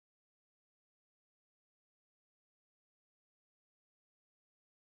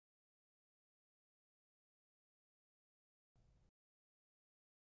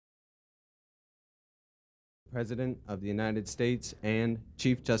President of the United States, and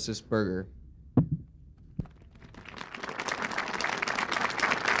Chief Justice Burger. Thank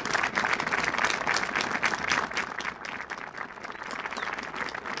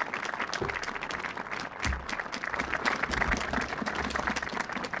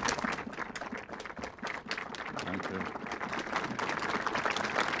you.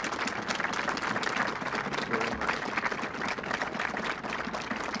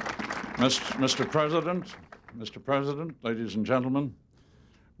 Mr. President, ladies and gentlemen,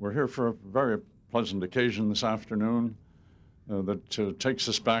 we're here for a very pleasant occasion this afternoon that takes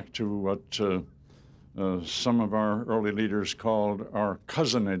us back to what some of our early leaders called our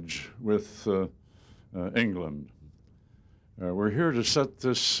cousinage with England. We're here to set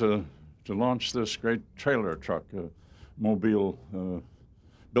this, to launch this great trailer truck, mobile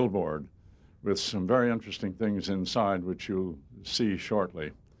billboard, with some very interesting things inside, which you'll see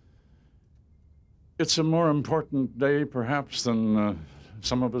shortly. It's a more important day, perhaps, than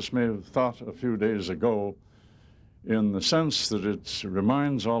some of us may have thought a few days ago, in the sense that it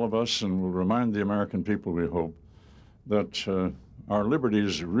reminds all of us, and will remind the American people, we hope, that our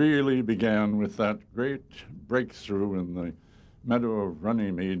liberties really began with that great breakthrough in the meadow of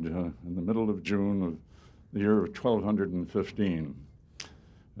Runnymede in the middle of June of the year of 1215.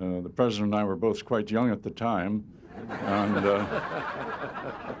 The President and I were both quite young at the time, and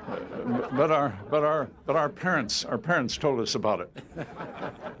but our parents told us about it.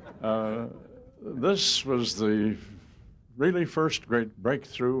 This was the really first great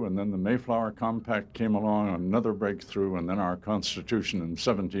breakthrough, and then the Mayflower Compact came along, another breakthrough, and then our Constitution in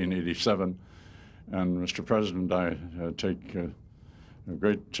 1787. And Mr. President, I take a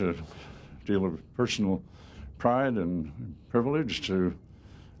great deal of personal pride and privilege to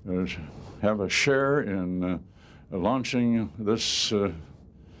have a share in launching this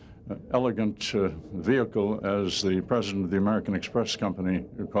elegant vehicle, as the President of the American Express Company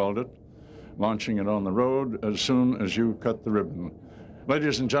called it, launching it on the road as soon as you cut the ribbon.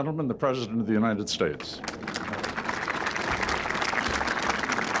 Ladies and gentlemen, the President of the United States.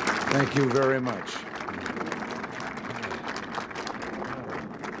 Thank you very much.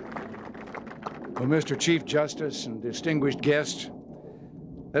 Well, Mr. Chief Justice and distinguished guests,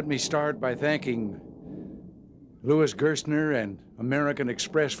 let me start by thanking Louis Gerstner and American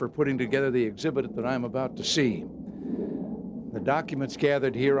Express for putting together the exhibit that I'm about to see. The documents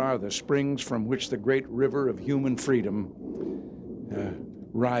gathered here are the springs from which the great river of human freedom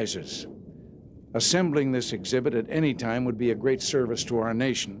rises. Assembling this exhibit at any time would be a great service to our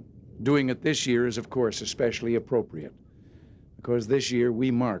nation. Doing it this year is, of course, especially appropriate, because this year we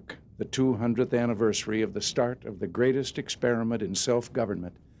mark the 200th anniversary of the start of the greatest experiment in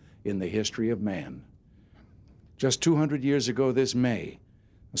self-government in the history of man. Just 200 years ago this May,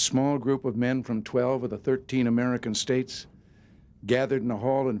 a small group of men from 12 of the 13 American states gathered in a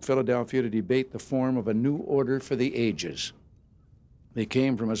hall in Philadelphia to debate the form of a new order for the ages. They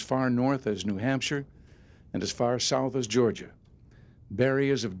came from as far north as New Hampshire and as far south as Georgia.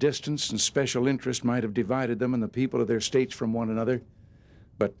 Barriers of distance and special interest might have divided them and the people of their states from one another,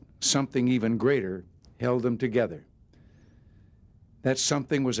 but something even greater held them together. That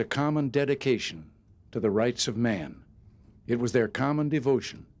something was a common dedication to the rights of man. It was their common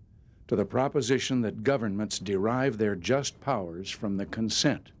devotion to the proposition that governments derive their just powers from the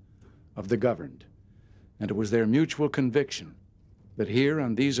consent of the governed. And it was their mutual conviction that here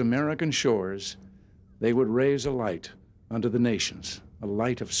on these American shores, they would raise a light unto the nations, a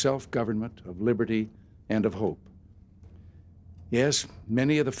light of self-government, of liberty, and of hope. Yes,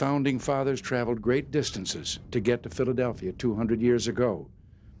 many of the founding fathers traveled great distances to get to Philadelphia 200 years ago.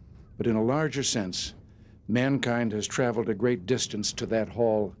 But in a larger sense, mankind has traveled a great distance to that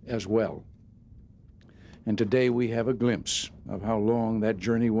hall as well. And today we have a glimpse of how long that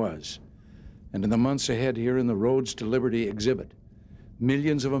journey was. And in the months ahead here in the Roads to Liberty exhibit,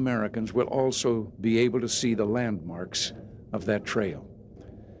 millions of Americans will also be able to see the landmarks of that trail.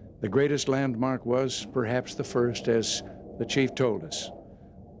 The greatest landmark was perhaps the first, as the chief told us.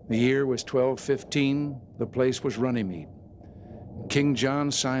 The year was 1215, the place was Runnymede. King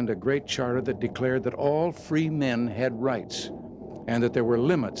John signed a great charter that declared that all free men had rights and that there were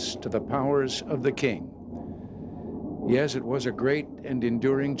limits to the powers of the king. Yes, it was a great and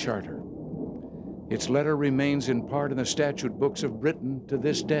enduring charter. Its letter remains in part in the statute books of Britain to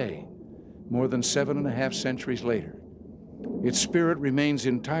this day, more than 7.5 centuries later. Its spirit remains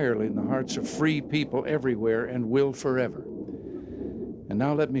entirely in the hearts of free people everywhere and will forever. And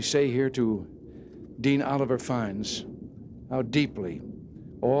now let me say here to Dean Oliver Fines how deeply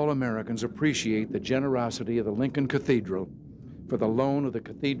all Americans appreciate the generosity of the Lincoln Cathedral for the loan of the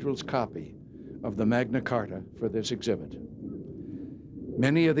cathedral's copy of the Magna Carta for this exhibit.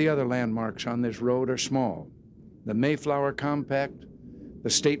 Many of the other landmarks on this road are small. The Mayflower Compact, the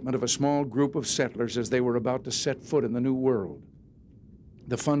statement of a small group of settlers as they were about to set foot in the New World.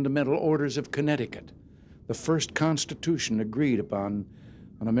 The Fundamental Orders of Connecticut, the first Constitution agreed upon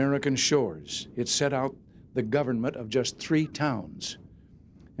on American shores. It set out the government of just 3 towns.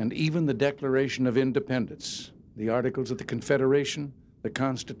 And even the Declaration of Independence, the Articles of the Confederation, the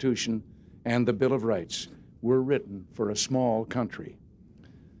Constitution, and the Bill of Rights were written for a small country.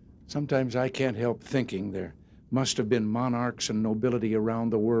 Sometimes I can't help thinking there must have been monarchs and nobility around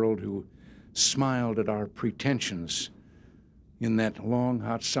the world who smiled at our pretensions in that long,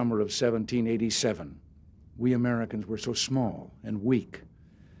 hot summer of 1787. We Americans were so small and weak,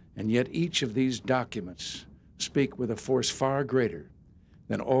 and yet each of these documents speak with a force far greater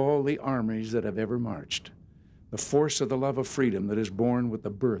than all the armies that have ever marched, the force of the love of freedom that is born with the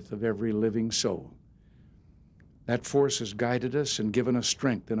birth of every living soul. That force has guided us and given us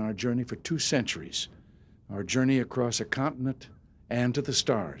strength in our journey for 2 centuries, our journey across a continent and to the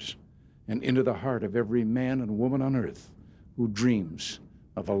stars, and into the heart of every man and woman on earth who dreams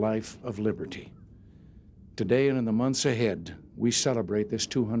of a life of liberty. Today and in the months ahead, we celebrate this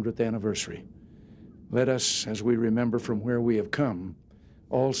 200th anniversary. Let us, as we remember from where we have come,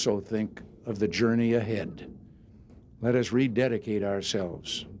 also think of the journey ahead. Let us rededicate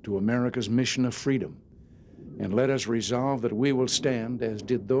ourselves to America's mission of freedom, and let us resolve that we will stand, as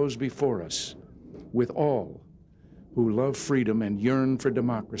did those before us, with all who love freedom and yearn for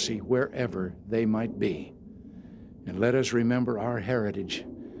democracy wherever they might be. And let us remember our heritage,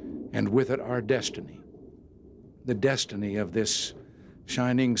 and with it our destiny, the destiny of this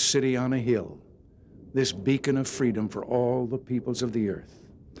shining city on a hill, this beacon of freedom for all the peoples of the earth.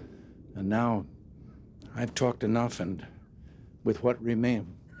 And now, I've talked enough, and with what remains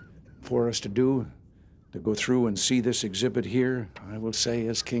for us to do, to go through and see this exhibit here, I will say,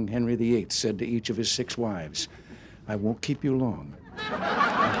 as King Henry VIII said to each of his 6 wives, I won't keep you long.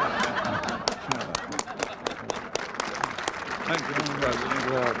 Thank you, Mr. President.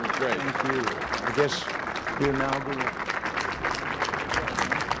 Well, Great. thank you. I guess we'll now go.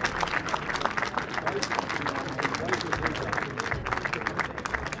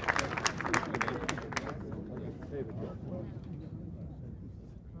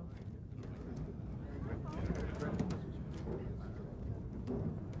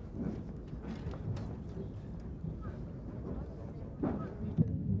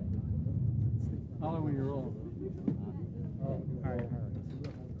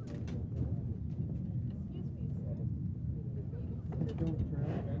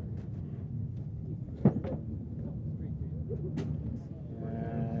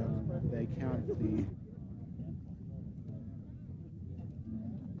 And they count the